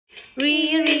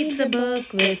Ria reads a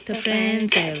book with her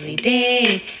friends every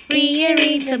day. Ria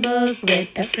reads a book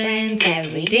with her friends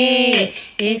every day.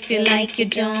 If you like, you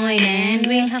join and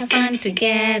we'll have fun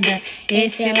together.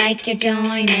 If you like, you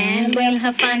join and we'll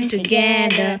have fun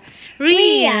together.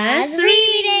 Ria's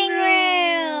Reading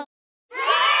Room!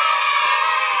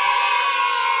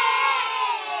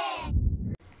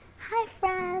 Hi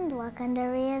friends, welcome to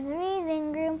Ria's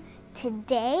Reading Room.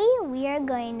 Today we are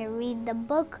going to read the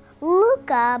book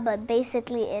Luca, but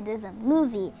basically it is a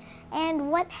movie.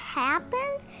 And what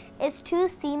happens is two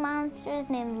sea monsters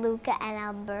named Luca and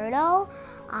Alberto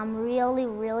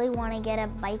really want to get a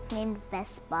bike named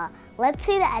Vespa. Let's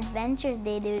see the adventures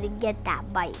they do to get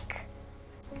that bike.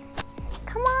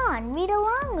 Come on, read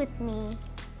along with me.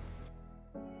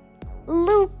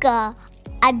 Luca,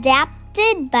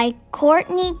 adapted by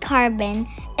Courtney Carbon,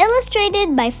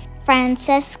 illustrated by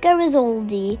Francesca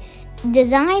Rizzoldi,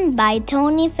 designed by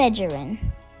Tony Fegerin.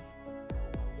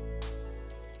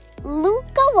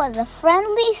 Luca was a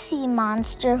friendly sea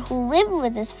monster who lived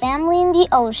with his family in the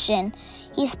ocean.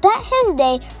 He spent his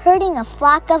day herding a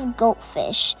flock of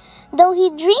goatfish. Though he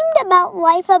dreamed about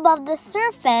life above the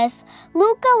surface,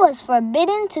 Luca was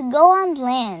forbidden to go on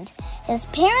land. His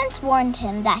parents warned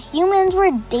him that humans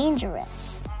were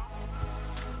dangerous.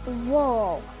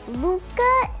 Whoa,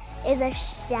 Luca is a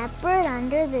shepherd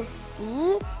under the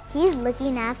sea. He's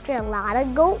looking after a lot of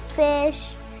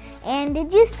goatfish. And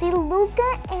did you see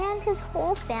Luca and his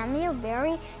whole family are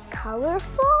very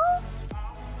colorful?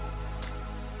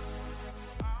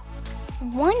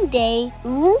 One day,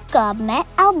 Luca met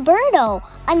Alberto,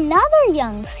 another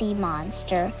young sea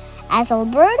monster. As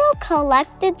Alberto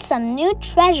collected some new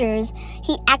treasures,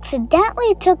 he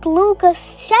accidentally took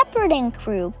Luca's shepherding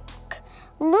crook.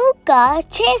 Luca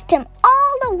chased him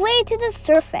all the way to the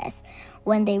surface.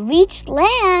 When they reached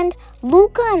land,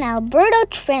 Luca and Alberto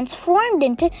transformed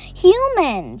into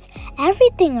humans.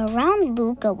 Everything around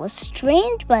Luca was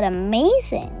strange but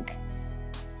amazing.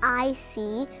 I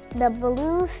see. The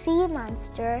blue sea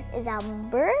monster is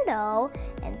Alberto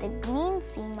and the green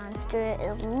sea monster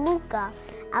is Luca.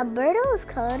 Alberto is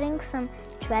collecting some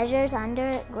treasures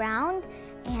underground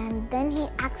and then he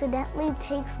accidentally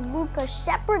takes Luca's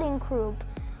shepherding crook.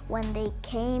 When they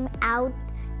came out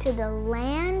to the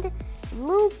land,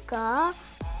 Luca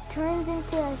turns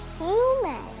into a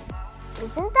human.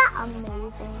 Isn't that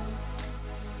amazing?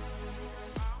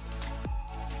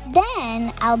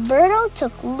 Then Alberto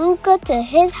took Luca to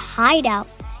his hideout.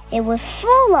 It was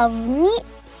full of neat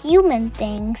human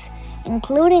things,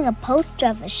 including a poster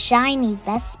of a shiny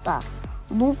Vespa.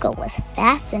 Luca was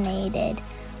fascinated.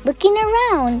 Looking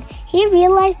around, he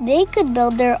realized they could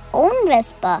build their own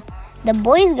Vespa. The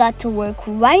boys got to work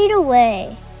right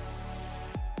away.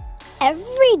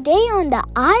 Every day on the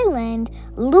island,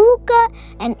 Luca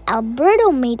and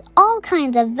Alberto made all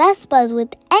kinds of Vespas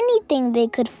with anything they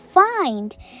could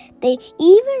find. They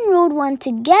even rode one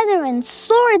together and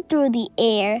soared through the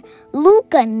air.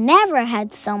 Luca never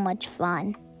had so much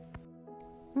fun.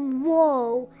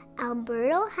 Whoa!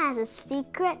 Alberto has a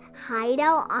secret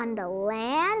hideout on the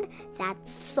land?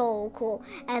 That's so cool.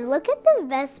 And look at the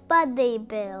Vespa they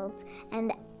built.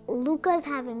 And Luca's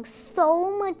having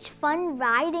so much fun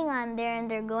riding on there and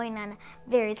they're going on a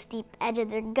very steep edge and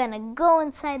they're gonna go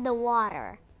inside the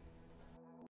water.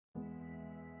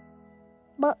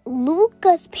 But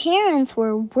Luca's parents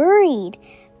were worried.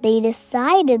 They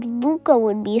decided Luca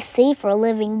would be safer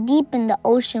living deep in the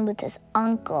ocean with his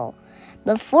uncle.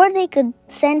 Before they could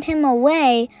send him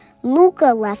away,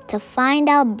 Luca left to find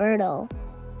Alberto.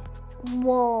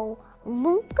 Whoa,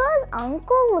 Luca's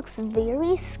uncle looks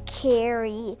very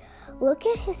scary. Look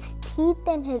at his teeth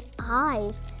and his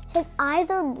eyes. His eyes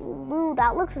are blue.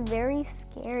 That looks very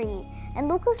scary. And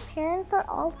Luca's parents are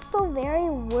also very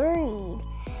worried.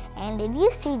 And did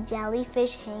you see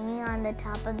jellyfish hanging on the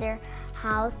top of their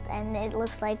house and it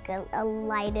looks like a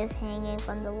light is hanging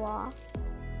from the wall?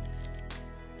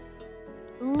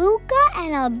 Luca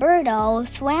and Alberto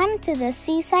swam to the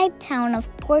seaside town of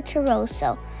Porto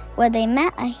Rosso, where they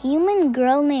met a human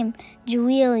girl named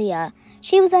Guilia.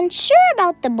 She was unsure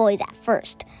about the boys at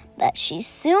first, but she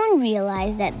soon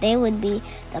realized that they would be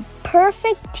the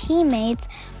perfect teammates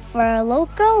for a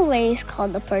local race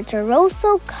called the Porto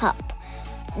Rosso Cup.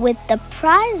 With the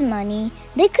prize money,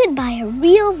 they could buy a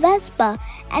real Vespa,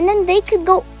 and then they could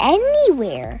go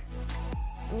anywhere.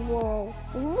 Whoa,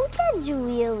 look at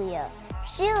Guilia.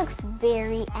 She looks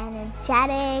very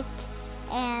energetic,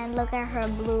 and look at her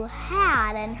blue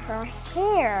hat and her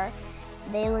hair.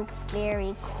 They look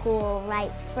very cool,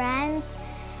 right friends?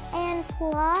 And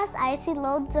plus, I see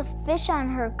loads of fish on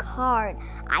her card.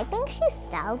 I think she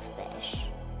sells fish.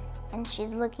 And she's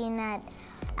looking at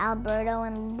Alberto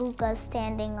and Luca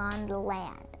standing on the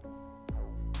land.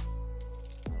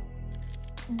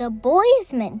 The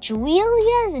boys met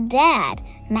Giulia's dad,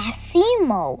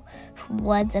 Massimo, who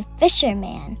was a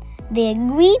fisherman. They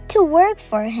agreed to work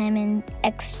for him in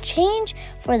exchange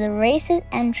for the race's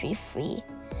entry fee.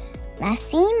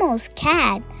 Massimo's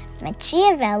cat,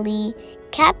 Machiavelli,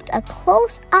 kept a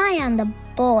close eye on the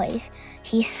boys.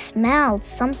 He smelled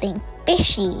something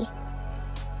fishy.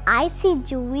 I see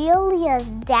Giulia's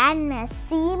dad,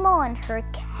 Massimo, and her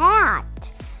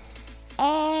cat.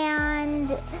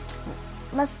 And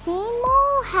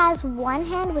Massimo has one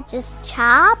hand which is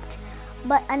chopped,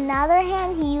 but another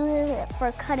hand he uses it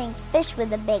for cutting fish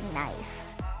with a big knife.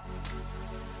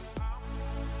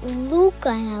 Luca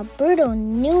and Alberto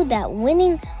knew that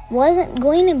winning wasn't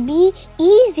going to be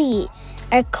easy.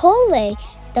 Ercole,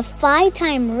 the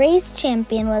 5-time race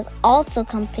champion, was also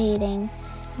competing.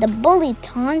 The bully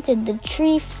taunted the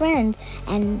three friends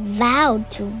and vowed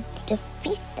to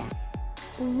defeat them.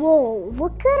 Whoa,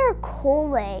 look at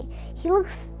Ercole. He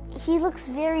looks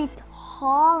very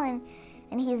tall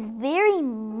and he's very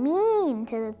mean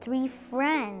to the three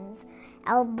friends.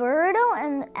 Alberto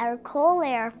and Ercole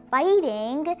are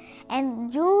fighting,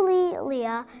 and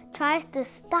Giulia tries to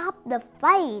stop the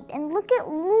fight. And look at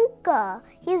Luca.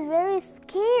 He's very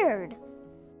scared.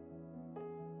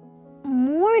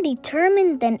 More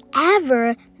determined than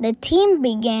ever, the team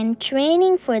began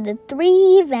training for the 3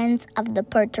 events of the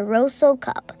Porto Rosso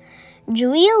Cup.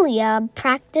 Giulia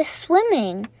practiced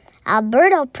swimming,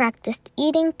 Alberto practiced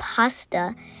eating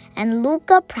pasta, and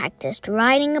Luca practiced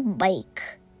riding a bike.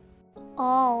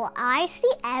 Oh, I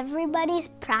see everybody's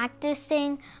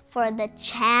practicing for the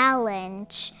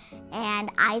challenge. And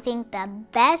I think the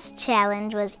best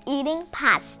challenge was eating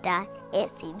pasta. It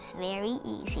seems very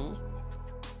easy.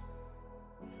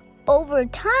 Over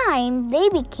time, they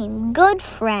became good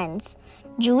friends.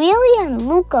 Giulia and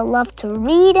Luca loved to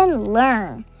read and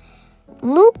learn.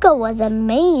 Luca was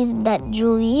amazed that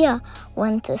Giulia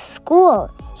went to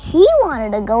school. He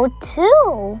wanted to go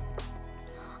too.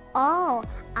 Oh,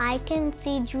 I can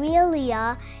see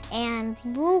Giulia and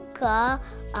Luca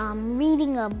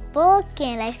reading a book,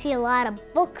 and I see a lot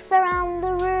of books around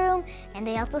the room, and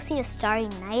I also see a starry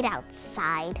night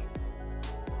outside.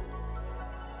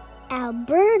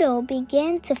 Alberto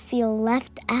began to feel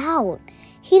left out.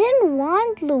 He didn't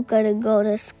want Luca to go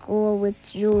to school with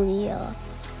Giulia,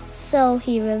 so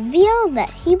he revealed that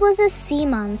he was a sea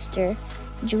monster.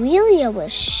 Giulia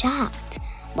was shocked,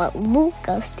 but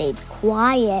Luca stayed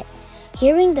quiet.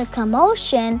 Hearing the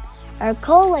commotion,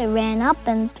 Ercole ran up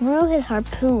and threw his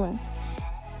harpoon.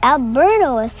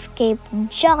 Alberto escaped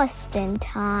just in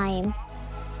time.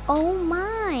 Oh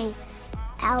my!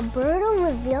 Alberto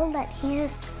revealed that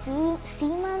he's a sea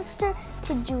monster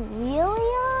to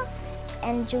Giulia,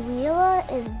 and Giulia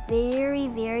is very,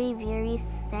 very, very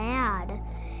sad.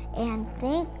 And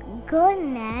thank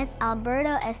goodness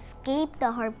Alberto escaped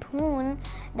the harpoon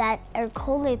that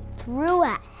Ercole threw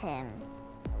at him.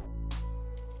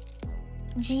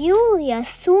 Giulia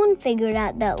soon figured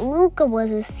out that Luca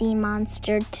was a sea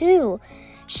monster too.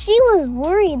 She was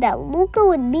worried that Luca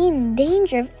would be in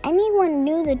danger if anyone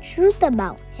knew the truth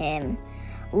about him.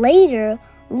 Later,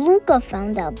 Luca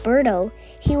found Alberto.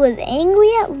 He was angry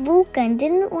at Luca and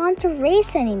didn't want to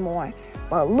race anymore.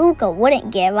 But Luca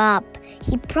wouldn't give up.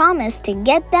 He promised to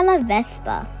get them a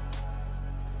Vespa.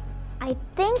 I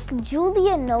think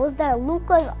Giulia knows that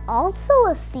Luca is also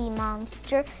a sea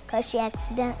monster because she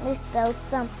accidentally spilled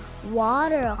some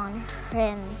water on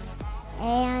him.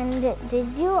 And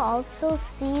did you also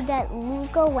see that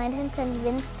Luca went and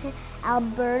convinced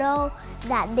Alberto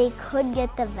that they could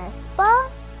get the Vespa?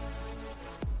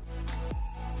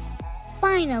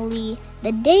 Finally,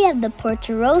 the day of the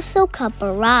Porto Rosso Cup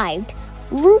arrived.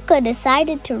 Luca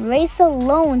decided to race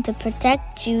alone to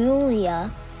protect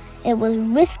Giulia. It was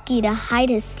risky to hide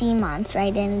his sea monster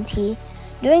identity.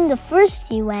 During the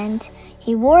first event,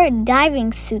 he wore a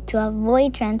diving suit to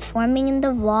avoid transforming in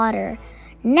the water.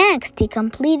 Next, he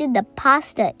completed the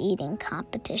pasta eating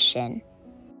competition.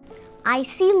 I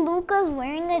see Luca's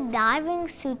wearing a diving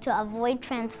suit to avoid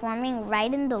transforming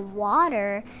right in the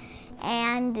water.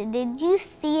 And did you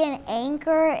see an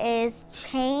anchor is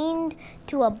chained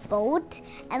to a boat?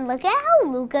 And look at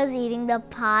how Luca's eating the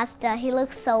pasta. He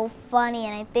looks so funny,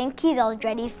 and I think he's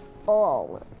already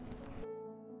full.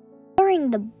 During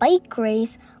the bike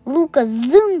race, Luca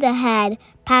zoomed ahead,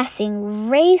 passing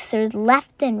racers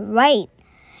left and right.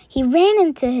 He ran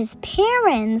into his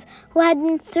parents, who had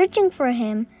been searching for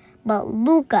him, but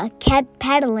Luca kept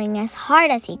pedaling as hard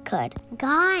as he could.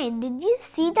 Guys, did you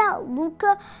see that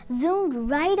Luca zoomed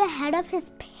right ahead of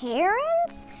his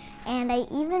parents? And I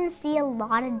even see a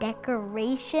lot of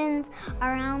decorations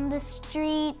around the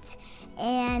street.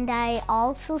 And I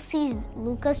also see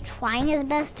Luca's trying his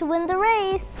best to win the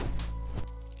race.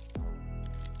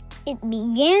 It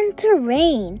began to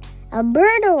rain.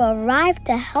 Alberto arrived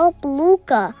to help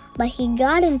Luca, but he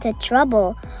got into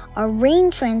trouble. A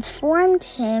rain transformed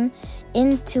him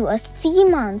into a sea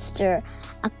monster.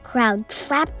 A crowd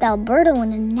trapped Alberto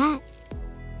in a net.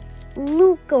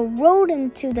 Luca rode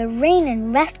into the rain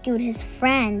and rescued his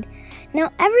friend.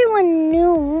 Now everyone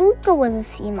knew Luca was a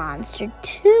sea monster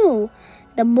too.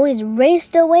 The boys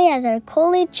raced away as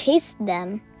Ercole chased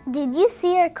them. Did you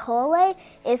see Ercole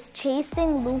is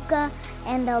chasing Luca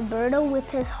and Alberto with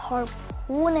his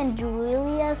harpoon, and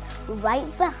Giulia's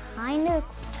right behind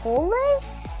Ercole?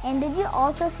 And did you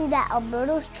also see that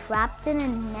Alberto's trapped in a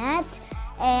net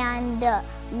and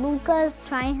Luca's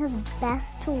trying his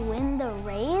best to win the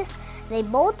race? They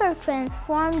both are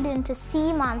transformed into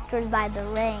sea monsters by the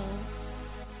rain.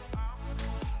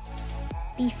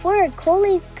 Before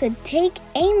Ercole could take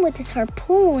aim with his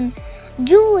harpoon,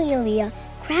 Giulia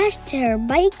crashed her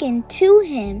bike into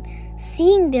him.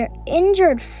 Seeing their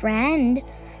injured friend,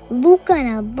 Luca and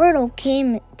Alberto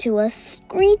came to a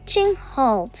screeching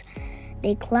halt.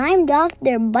 They climbed off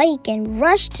their bike and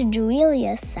rushed to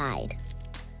Giulia's side.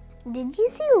 Did you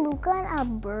see Luca and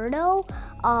Alberto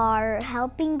are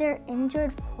helping their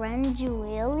injured friend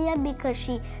Giulia because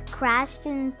she crashed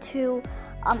into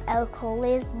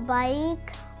Ercole's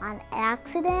bike on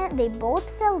accident? They both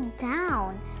fell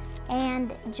down.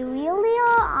 And Giulia,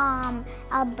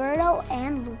 Alberto,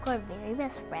 and Luca are very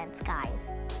best friends,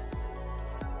 guys.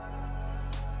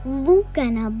 Luca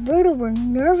and Alberto were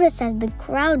nervous as the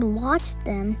crowd watched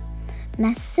them.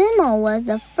 Massimo was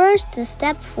the first to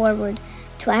step forward.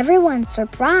 To everyone's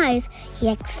surprise, he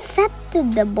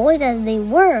accepted the boys as they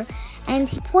were, and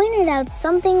he pointed out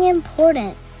something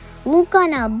important. Luca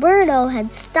and Alberto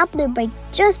had stopped their bike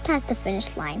just past the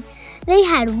finish line. They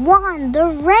had won the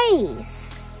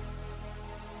race.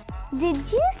 Did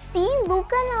you see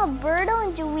Luca and Alberto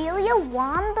and Giulia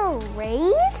won the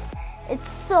race? It's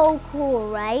so cool,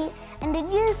 right? And did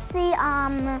you see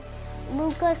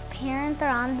Luca's parents are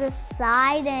on the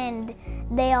side and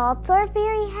they also are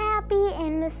very happy,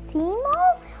 and Massimo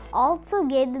also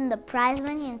gave them the prize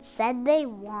money and said they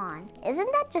won. Isn't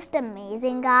that just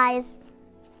amazing, guys?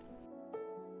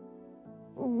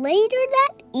 Later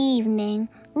that evening,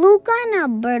 Luca and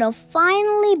Alberto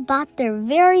finally bought their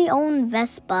very own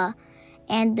Vespa,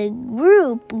 and the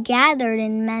group gathered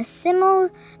in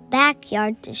Massimo's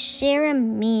backyard to share a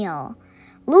meal.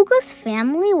 Luca's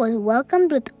family was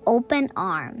welcomed with open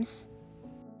arms.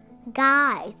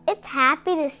 Guys, it's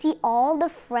happy to see all the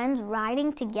friends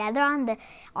riding together on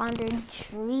their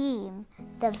dream,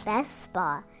 the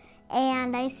Vespa.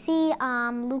 And I see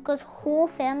Luca's whole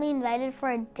family invited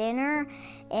for a dinner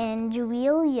in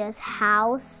Giulia's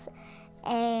house.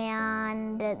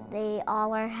 And they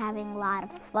all are having a lot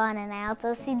of fun. And I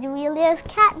also see Giulia's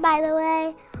cat, by the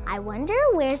way. I wonder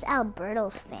where's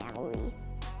Alberto's family.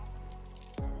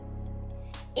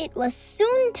 It was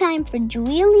soon time for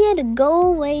Giulia to go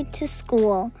away to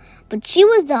school, but she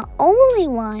was the only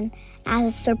one. As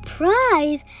a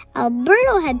surprise,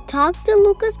 Alberto had talked to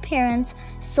Luca's parents,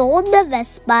 sold the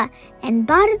Vespa, and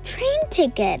bought a train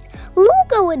ticket.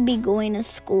 Luca would be going to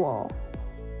school.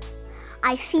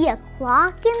 I see a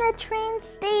clock in the train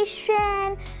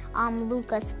station,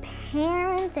 Luca's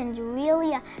parents and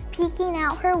Giulia peeking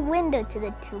out her window to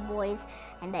the two boys.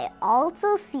 And I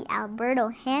also see Alberto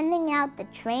handing out the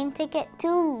train ticket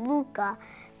to Luca.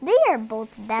 They are both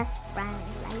best friends,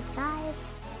 right, guys?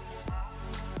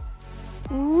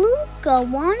 Luca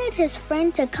wanted his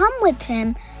friend to come with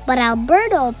him, but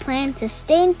Alberto planned to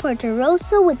stay in Porto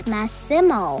Rosso with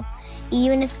Massimo.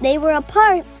 Even if they were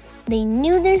apart, they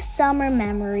knew their summer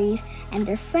memories and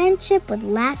their friendship would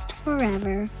last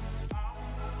forever.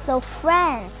 So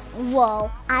friends, whoa,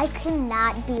 I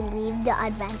cannot believe the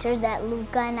adventures that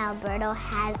Luca and Alberto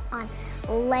had on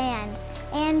land.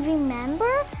 And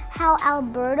remember how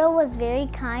Alberto was very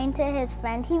kind to his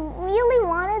friend? He really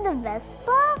wanted the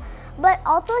Vespa, but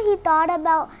also he thought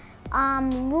about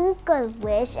Luca's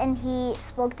wish, and he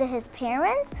spoke to his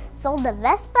parents, sold the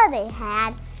Vespa they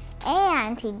had,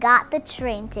 and he got the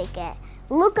train ticket.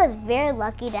 Luca's very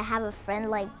lucky to have a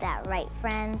friend like that, right,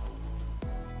 friends?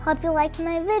 Hope you liked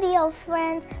my video,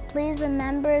 friends. Please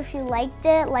remember, if you liked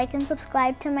it, like and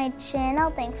subscribe to my channel.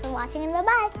 Thanks for watching, and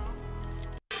bye-bye.